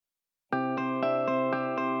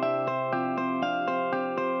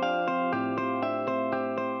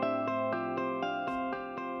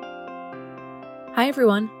Hi,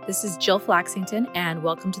 everyone. This is Jill Flaxington, and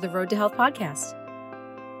welcome to the Road to Health podcast.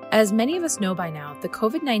 As many of us know by now, the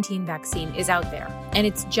COVID-19 vaccine is out there, and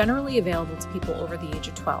it's generally available to people over the age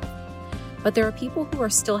of 12. But there are people who are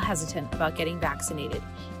still hesitant about getting vaccinated,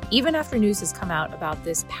 even after news has come out about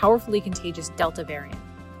this powerfully contagious Delta variant.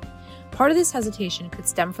 Part of this hesitation could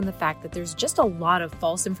stem from the fact that there's just a lot of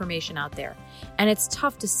false information out there, and it's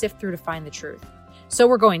tough to sift through to find the truth. So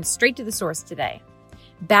we're going straight to the source today.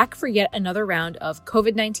 Back for yet another round of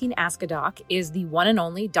COVID-19 Ask a Doc is the one and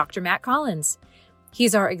only Dr. Matt Collins.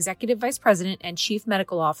 He's our Executive Vice President and Chief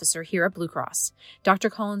Medical Officer here at Blue Cross.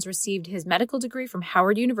 Dr. Collins received his medical degree from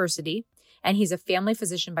Howard University, and he's a family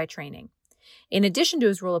physician by training. In addition to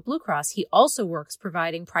his role at Blue Cross, he also works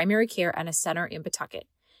providing primary care at a center in Pawtucket.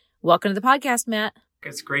 Welcome to the podcast, Matt.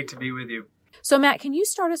 It's great to be with you. So, Matt, can you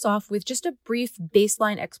start us off with just a brief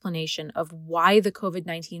baseline explanation of why the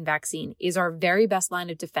COVID-19 vaccine is our very best line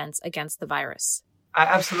of defense against the virus? I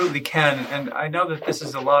absolutely can. And I know that this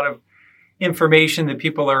is a lot of information that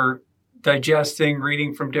people are digesting,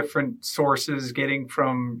 reading from different sources, getting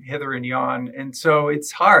from hither and yon. And so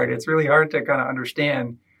it's hard. It's really hard to kind of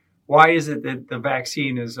understand why is it that the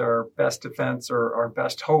vaccine is our best defense or our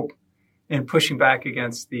best hope in pushing back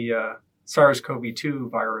against the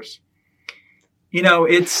SARS-CoV-2 virus. You know,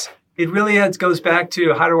 it really goes back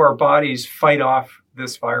to how do our bodies fight off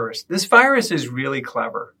this virus. This virus is really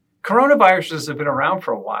clever. Coronaviruses have been around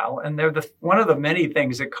for a while, and they're one of the many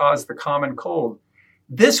things that cause the common cold.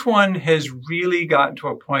 This one has really gotten to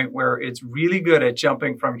a point where it's really good at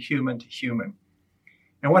jumping from human to human.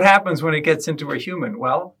 And what happens when it gets into a human?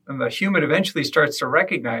 Well, when the human eventually starts to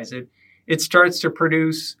recognize it, it starts to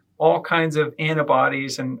produce all kinds of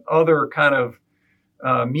antibodies and other kind of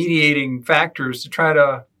mediating factors to try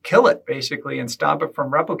to kill it, basically, and stop it from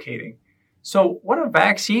replicating. So what a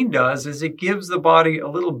vaccine does is it gives the body a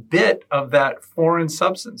little bit of that foreign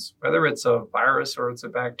substance, whether it's a virus or it's a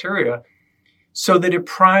bacteria, so that it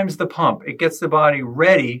primes the pump. It gets the body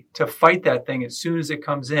ready to fight that thing as soon as it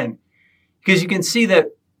comes in. Because you can see that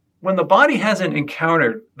when the body hasn't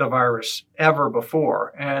encountered the virus ever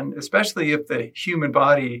before, and especially if the human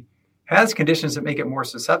body has conditions that make it more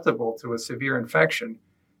susceptible to a severe infection,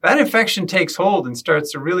 that infection takes hold and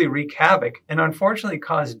starts to really wreak havoc and unfortunately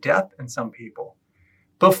cause death in some people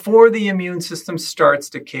before the immune system starts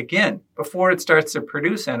to kick in, before it starts to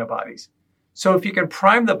produce antibodies. So if you can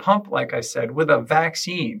prime the pump, like I said, with a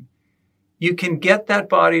vaccine, you can get that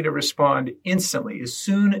body to respond instantly as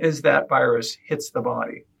soon as that virus hits the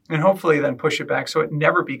body, and hopefully then push it back so it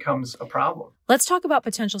never becomes a problem. Let's talk about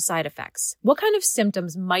potential side effects. What kind of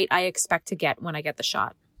symptoms might I expect to get when I get the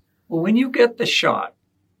shot? Well, when you get the shot,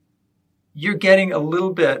 you're getting a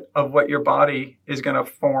little bit of what your body is going to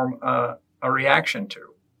form a reaction to.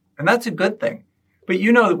 And that's a good thing. But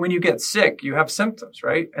you know that when you get sick, you have symptoms,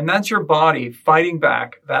 right? And that's your body fighting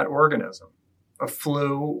back that organism, a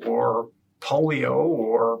flu or polio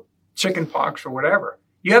or chickenpox or whatever.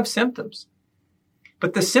 You have symptoms.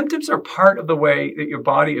 But the symptoms are part of the way that your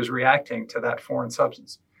body is reacting to that foreign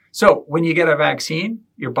substance. So when you get a vaccine,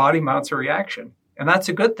 your body mounts a reaction. And that's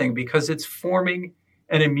a good thing because it's forming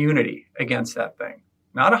an immunity against that thing.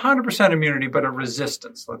 Not 100% immunity, but a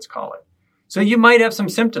resistance, let's call it. So you might have some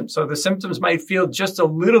symptoms. So the symptoms might feel just a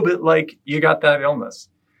little bit like you got that illness.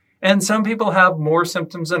 And some people have more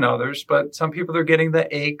symptoms than others, but some people are getting the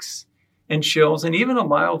aches and chills and even a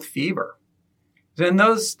mild fever. Then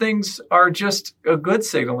those things are just a good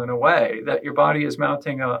signal in a way that your body is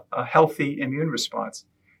mounting a healthy immune response.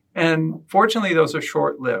 And fortunately, those are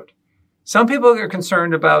short-lived. Some people are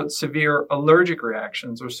concerned about severe allergic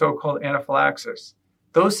reactions or so-called anaphylaxis.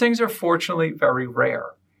 Those things are fortunately very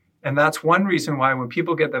rare. And that's one reason why when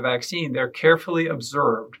people get the vaccine, they're carefully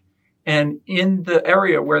observed. And in the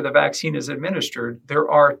area where the vaccine is administered,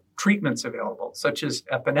 there are treatments available, such as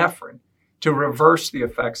epinephrine, to reverse the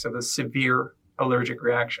effects of a severe allergic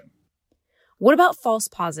reaction. What about false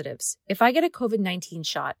positives? If I get a COVID-19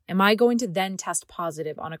 shot, am I going to then test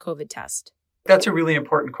positive on a COVID test? That's a really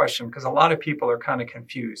important question because a lot of people are kind of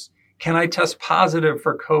confused. Can I test positive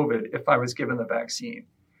for COVID if I was given the vaccine?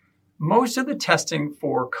 Most of the testing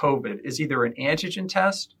for COVID is either an antigen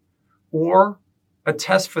test or a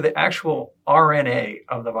test for the actual RNA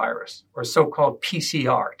of the virus, or so-called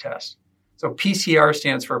PCR test. So PCR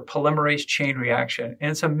stands for polymerase chain reaction, and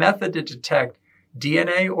it's a method to detect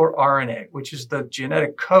DNA or RNA, which is the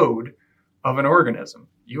genetic code of an organism.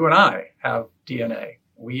 You and I have DNA.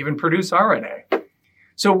 We even produce RNA.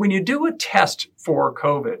 So when you do a test for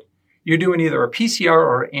COVID, you're doing either a PCR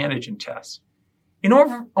or an antigen test. In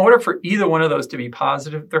order for either one of those to be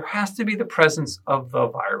positive, there has to be the presence of the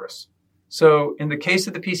virus. So in the case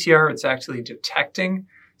of the PCR, it's actually detecting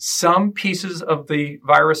some pieces of the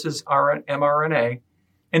virus's mRNA.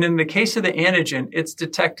 And in the case of the antigen, it's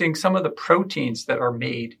detecting some of the proteins that are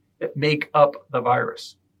made that make up the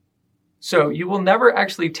virus. So you will never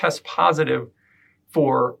actually test positive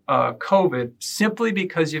for COVID simply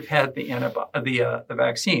because you've had the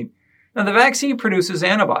vaccine. Now, the vaccine produces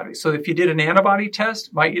antibodies. So if you did an antibody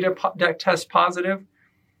test, might you test positive?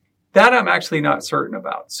 That I'm actually not certain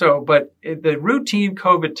about. So, but the routine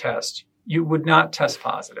COVID test, you would not test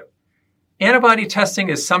positive. Antibody testing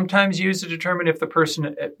is sometimes used to determine if the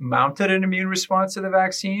person mounted an immune response to the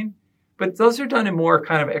vaccine, but those are done in more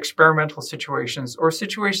kind of experimental situations or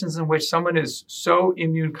situations in which someone is so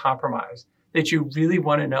immune compromised that you really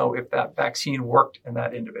want to know if that vaccine worked in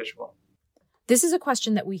that individual. This is a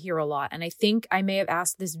question that we hear a lot, and I think I may have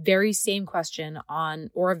asked this very same question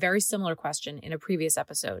or a very similar question in a previous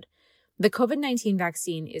episode. The COVID-19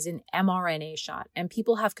 vaccine is an mRNA shot, and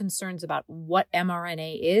people have concerns about what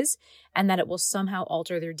mRNA is and that it will somehow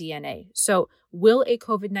alter their DNA. So will a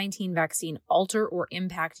COVID-19 vaccine alter or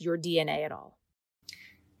impact your DNA at all?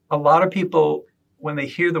 A lot of people, when they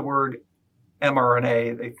hear the word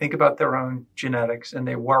mRNA, they think about their own genetics and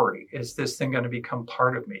they worry, is this thing going to become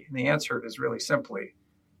part of me? And the answer is really simply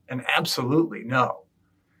and absolutely no.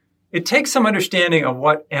 It takes some understanding of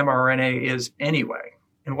what mRNA is anyway.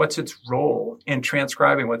 And what's its role in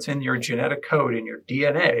transcribing what's in your genetic code in your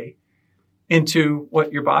DNA into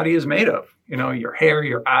what your body is made of. You know, your hair,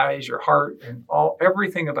 your eyes, your heart, and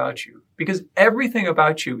everything about you. Because everything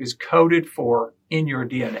about you is coded for in your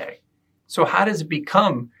DNA. So how does it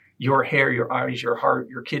become your hair, your eyes, your heart,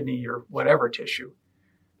 your kidney, your whatever tissue?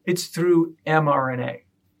 It's through mRNA.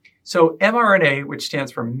 So mRNA, which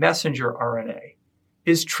stands for messenger RNA,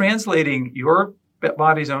 is translating your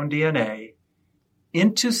body's own DNA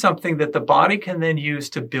into something that the body can then use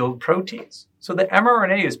to build proteins. So the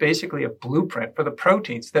mRNA is basically a blueprint for the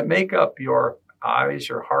proteins that make up your eyes,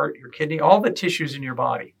 your heart, your kidney, all the tissues in your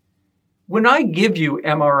body. When I give you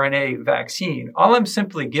mRNA vaccine, all I'm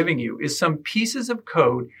simply giving you is some pieces of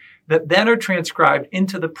code that then are transcribed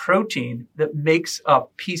into the protein that makes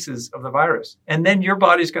up pieces of the virus. And then your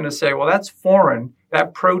body's going to say, well, that's foreign.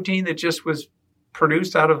 That protein that just was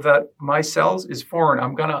produced out of my cells is foreign.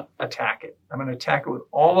 I'm going to attack it. I'm going to attack it with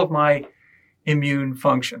all of my immune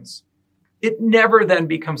functions. It never then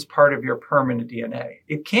becomes part of your permanent DNA.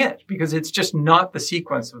 It can't, because it's just not the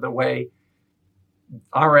sequence of the way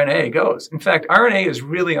RNA goes. In fact, RNA is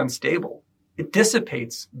really unstable. It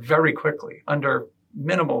dissipates very quickly under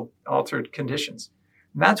minimal altered conditions.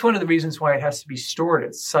 And that's one of the reasons why it has to be stored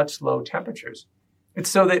at such low temperatures. It's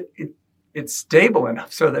so that it's stable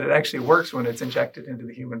enough so that it actually works when it's injected into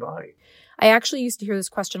the human body. I actually used to hear this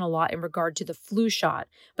question a lot in regard to the flu shot,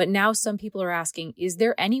 but now some people are asking, is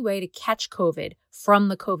there any way to catch COVID from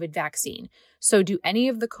the COVID vaccine? So do any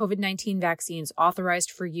of the COVID-19 vaccines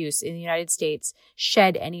authorized for use in the United States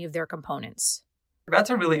shed any of their components? That's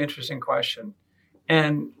a really interesting question.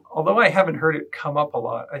 And although I haven't heard it come up a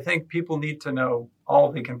lot, I think people need to know all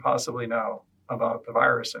they can possibly know about the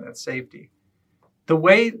virus and its safety. The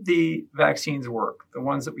way the vaccines work, the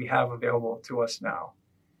ones that we have available to us now,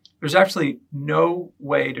 there's actually no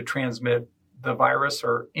way to transmit the virus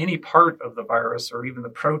or any part of the virus or even the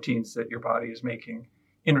proteins that your body is making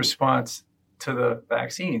in response to the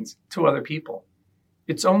vaccines to other people.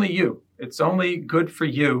 It's only you. It's only good for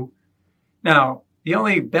you. Now, the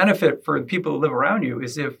only benefit for the people who live around you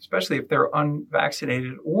is especially if they're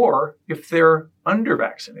unvaccinated or if they're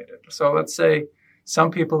under-vaccinated. So let's say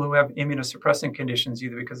some people who have immunosuppressant conditions,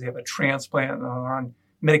 either because they have a transplant and are on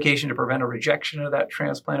medication to prevent a rejection of that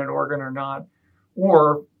transplanted organ or not,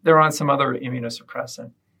 or they're on some other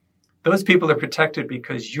immunosuppressant. Those people are protected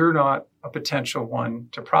because you're not a potential one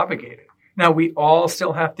to propagate it. Now, we all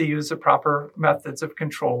still have to use the proper methods of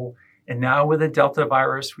control. And now with the Delta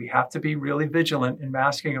virus, we have to be really vigilant in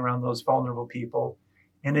masking around those vulnerable people,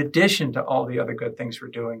 in addition to all the other good things we're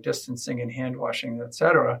doing, distancing and hand washing, et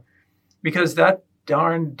cetera, because that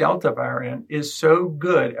darn Delta variant is so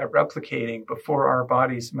good at replicating before our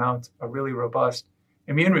bodies mount a really robust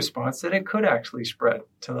immune response that it could actually spread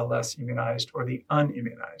to the less immunized or the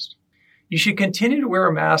unimmunized. You should continue to wear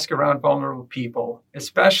a mask around vulnerable people,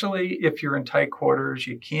 especially if you're in tight quarters,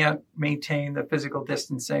 you can't maintain the physical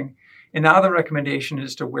distancing. And now the recommendation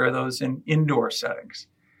is to wear those in indoor settings.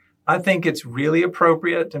 I think it's really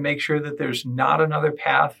appropriate to make sure that there's not another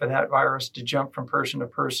path for that virus to jump from person to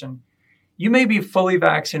person. You may be fully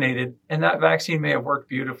vaccinated, and that vaccine may have worked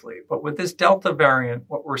beautifully. But with this Delta variant,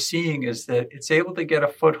 what we're seeing is that it's able to get a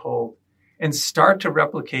foothold and start to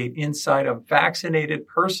replicate inside a vaccinated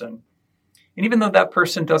person And even though that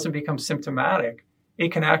person doesn't become symptomatic,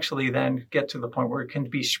 it can actually then get to the point where it can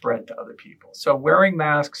be spread to other people. So wearing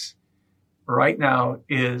masks right now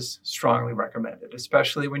is strongly recommended,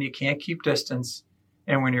 especially when you can't keep distance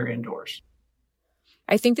and when you're indoors.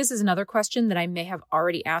 I think this is another question that I may have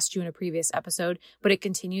already asked you in a previous episode, but it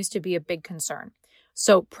continues to be a big concern.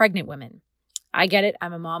 So pregnant women. I get it.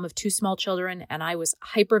 I'm a mom of 2 small children, and I was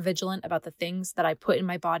hyper vigilant about the things that I put in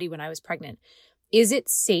my body when I was pregnant. Is it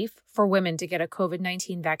safe for women to get a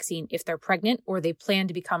COVID-19 vaccine if they're pregnant or they plan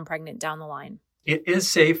to become pregnant down the line? It is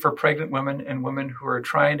safe for pregnant women and women who are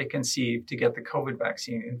trying to conceive to get the COVID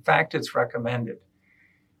vaccine. In fact, it's recommended.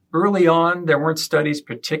 Early on, there weren't studies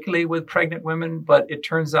particularly with pregnant women, but it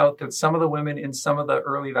turns out that some of the women in some of the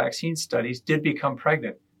early vaccine studies did become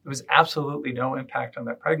pregnant. There was absolutely no impact on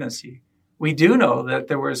that pregnancy. We do know that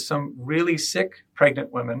there were some really sick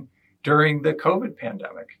pregnant women during the COVID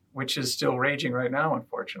pandemic, which is still raging right now,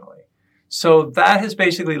 unfortunately. So that has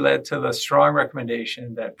basically led to the strong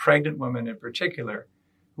recommendation that pregnant women in particular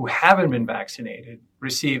who haven't been vaccinated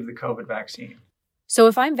receive the COVID vaccine. So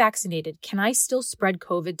if I'm vaccinated, can I still spread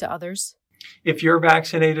COVID to others? If you're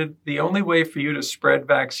vaccinated, the only way for you to spread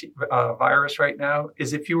virus right now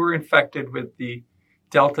is if you were infected with the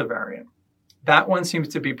Delta variant. That one seems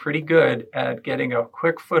to be pretty good at getting a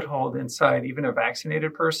quick foothold inside even a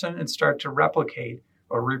vaccinated person and start to replicate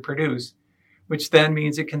or reproduce, which then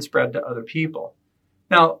means it can spread to other people.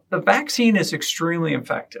 Now, the vaccine is extremely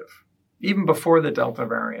effective, even before the Delta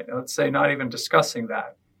variant. Let's say not even discussing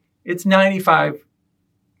that. It's 95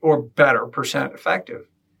 or better % effective.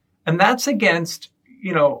 And that's against,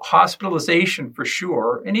 hospitalization for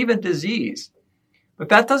sure, and even disease. But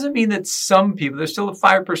that doesn't mean that some people, there's still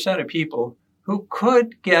 5% of people who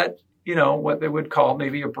could get, what they would call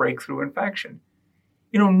maybe a breakthrough infection.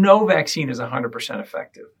 No vaccine is 100%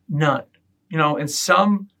 effective. None.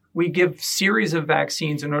 And we give series of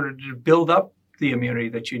vaccines in order to build up the immunity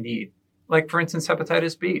that you need. Like, for instance,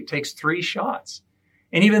 hepatitis B, it takes 3 shots.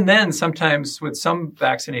 And even then, sometimes with some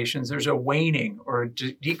vaccinations, there's a waning or a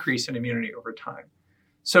decrease in immunity over time.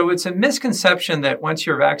 So it's a misconception that once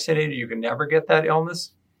you're vaccinated, you can never get that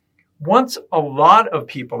illness. Once a lot of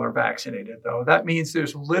people are vaccinated, though, that means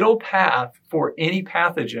there's little path for any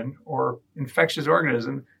pathogen or infectious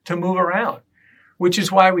organism to move around, which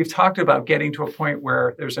is why we've talked about getting to a point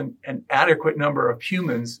where there's an adequate number of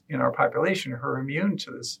humans in our population who are immune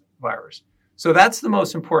to this virus. So that's the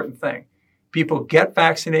most important thing. People get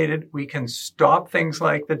vaccinated. We can stop things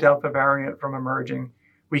like the Delta variant from emerging.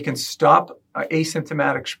 We can stop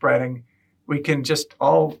asymptomatic spreading. We can just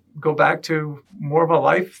all go back to more of a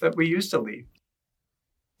life that we used to lead.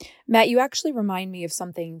 Matt, you actually remind me of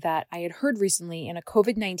something that I had heard recently in a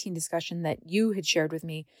COVID-19 discussion that you had shared with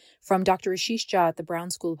me from Dr. Ashish Jha at the Brown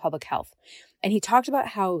School of Public Health. And he talked about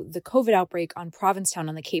how the COVID outbreak on Provincetown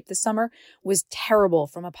on the Cape this summer was terrible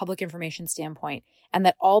from a public information standpoint, and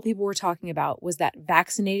that all people were talking about was that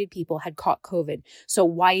vaccinated people had caught COVID. So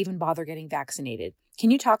why even bother getting vaccinated? Can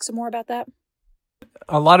you talk some more about that?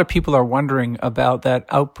 A lot of people are wondering about that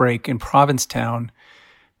outbreak in Provincetown.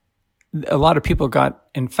 A lot of people got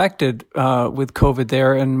infected with COVID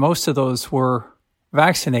there, and most of those were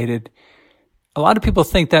vaccinated. A lot of people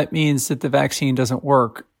think that means that the vaccine doesn't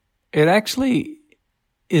work. It actually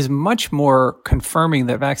is much more confirming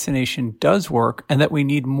that vaccination does work and that we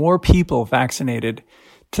need more people vaccinated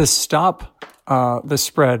to stop the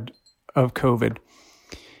spread of COVID.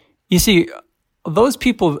 You see, those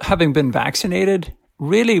people having been vaccinated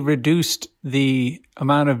really reduced the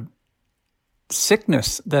amount of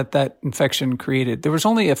sickness that infection created. There was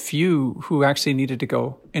only a few who actually needed to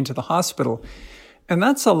go into the hospital. And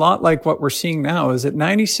that's a lot like what we're seeing now, is that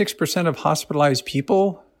 96% of hospitalized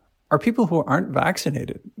people are people who aren't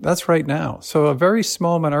vaccinated. That's right now. So a very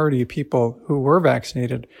small minority of people who were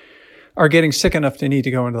vaccinated are getting sick enough to need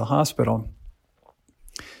to go into the hospital.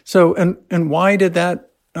 So, and why did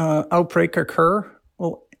that outbreak occur?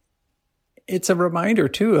 Well, it's a reminder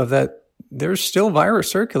too of that there's still virus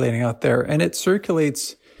circulating out there, and it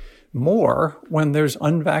circulates more when there's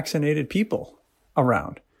unvaccinated people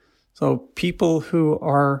around. So people who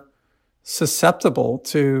are susceptible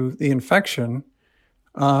to the infection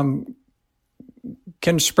can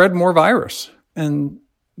spread more virus. And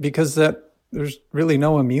because there's really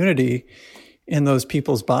no immunity in those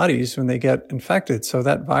people's bodies when they get infected. So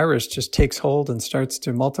that virus just takes hold and starts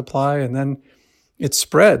to multiply, and then it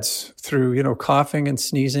spreads through, coughing and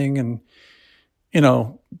sneezing and,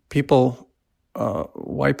 people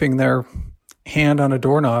wiping their hand on a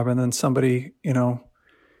doorknob, and then somebody,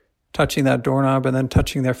 touching that doorknob and then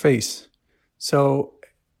touching their face. So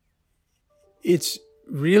it's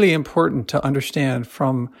really important to understand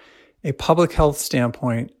from a public health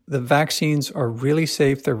standpoint, the vaccines are really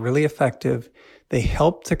safe. They're really effective. They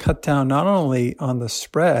help to cut down not only on the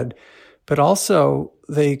spread, but also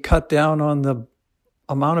they cut down on the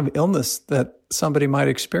amount of illness that somebody might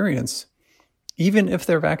experience, even if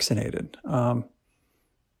they're vaccinated.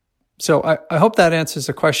 So I hope that answers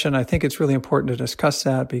the question. I think it's really important to discuss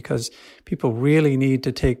that because people really need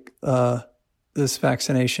to take this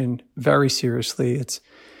vaccination very seriously.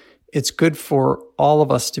 It's good for all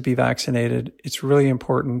of us to be vaccinated. It's really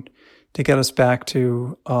important to get us back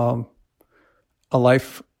to a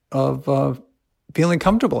life of feeling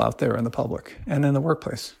comfortable out there in the public and in the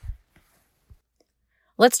workplace.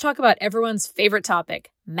 Let's talk about everyone's favorite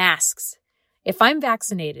topic, masks. If I'm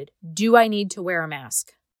vaccinated, do I need to wear a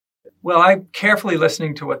mask? Well, I'm carefully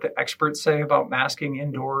listening to what the experts say about masking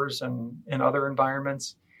indoors and in other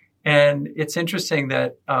environments. And it's interesting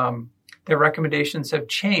that their recommendations have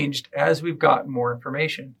changed as we've gotten more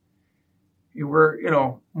information. You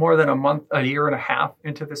were, more than a year and a half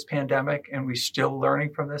into this pandemic, and we're still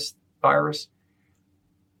learning from this virus.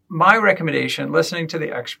 My recommendation, listening to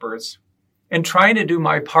the experts and trying to do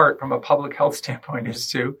my part from a public health standpoint,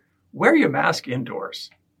 is to wear your mask indoors.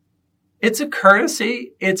 It's a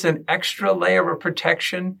courtesy. It's an extra layer of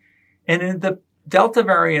protection. And in the Delta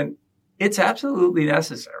variant, it's absolutely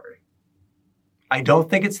necessary. I don't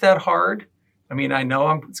think it's that hard. I mean, I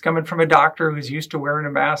know it's coming from a doctor who's used to wearing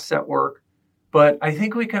a mask at work, but I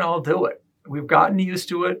think we can all do it. We've gotten used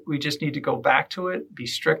to it. We just need to go back to it, be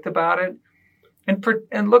strict about it,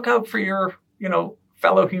 and look out for your,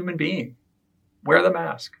 fellow human being. Wear the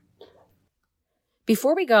mask.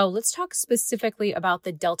 Before we go, let's talk specifically about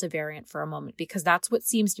the Delta variant for a moment, because that's what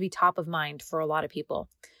seems to be top of mind for a lot of people.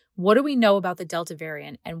 What do we know about the Delta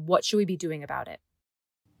variant, and what should we be doing about it?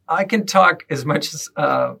 I can talk as much as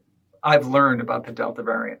I've learned about the Delta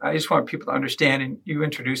variant. I just want people to understand, and you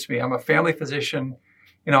introduced me. I'm a family physician.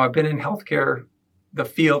 I've been in healthcare, the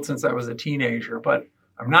field, since I was a teenager, but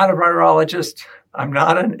I'm not a virologist. I'm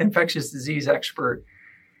not an infectious disease expert.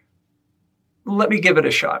 Let me give it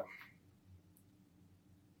a shot.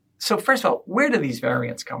 So first of all, where do these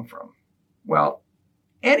variants come from? Well,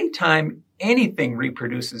 anytime anything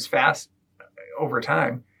reproduces fast over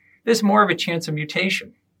time, there's more of a chance of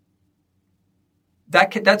mutation.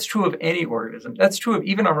 That's true of any organism. That's true of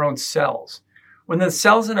even our own cells. When the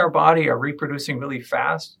cells in our body are reproducing really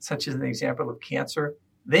fast, such as an example of cancer,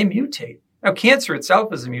 they mutate. Now, cancer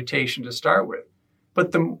itself is a mutation to start with,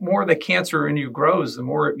 but the more the cancer in you grows, the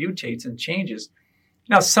more it mutates and changes.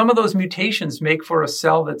 Now, some of those mutations make for a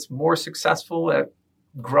cell that's more successful at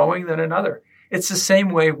growing than another. It's the same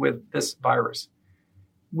way with this virus.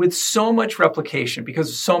 With so much replication, because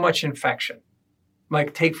of so much infection,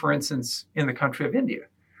 like take, for instance, in the country of India,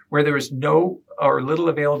 where there is no or little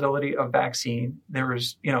availability of vaccine, there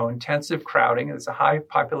is, intensive crowding, there's a high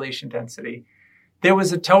population density. There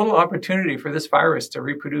was a total opportunity for this virus to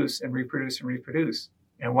reproduce and reproduce and reproduce.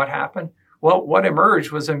 And what happened? Well, what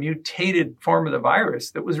emerged was a mutated form of the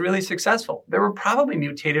virus that was really successful. There were probably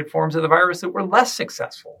mutated forms of the virus that were less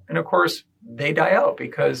successful. And of course, they die out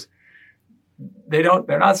because they're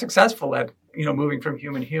not successful at, moving from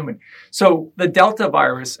human to human. So the Delta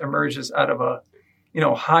virus emerges out of a,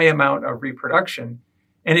 high amount of reproduction.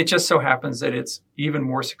 And it just so happens that it's even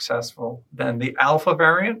more successful than the Alpha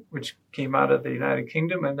variant, which came out of the United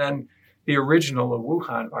Kingdom, and then the original of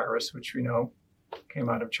Wuhan virus, which we know came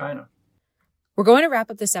out of China. We're going to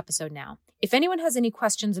wrap up this episode now. If anyone has any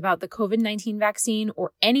questions about the COVID-19 vaccine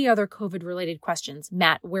or any other COVID-related questions,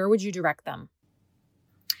 Matt, where would you direct them?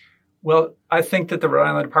 Well, I think that the Rhode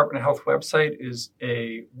Island Department of Health website is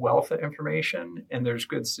a wealth of information, and there's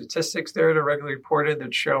good statistics there that are regularly reported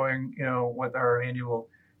that's showing, what our annual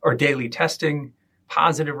or daily testing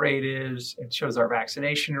positive rate is. It shows our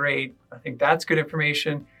vaccination rate. I think that's good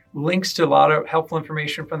information. Links to a lot of helpful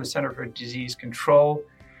information from the Center for Disease Control.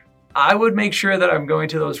 I would make sure that I'm going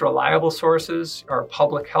to those reliable sources, our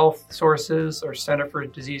public health sources, our Center for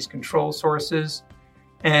Disease Control sources.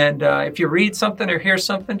 And if you read something or hear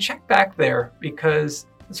something, check back there because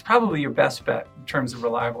it's probably your best bet in terms of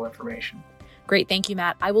reliable information. Great. Thank you,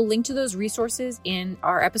 Matt. I will link to those resources in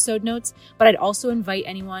our episode notes, but I'd also invite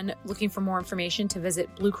anyone looking for more information to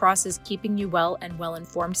visit Blue Cross's Keeping You Well and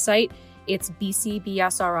Well-Informed site. It's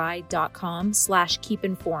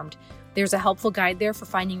bcbsri.com/keepinformed. There's a helpful guide there for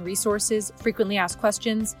finding resources, frequently asked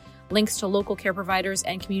questions, links to local care providers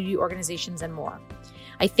and community organizations, and more.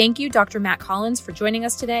 I thank you, Dr. Matt Collins, for joining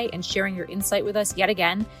us today and sharing your insight with us yet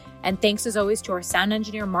again. And thanks as always to our sound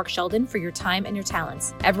engineer, Mark Sheldon, for your time and your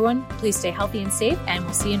talents. Everyone, please stay healthy and safe, and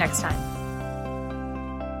we'll see you next time.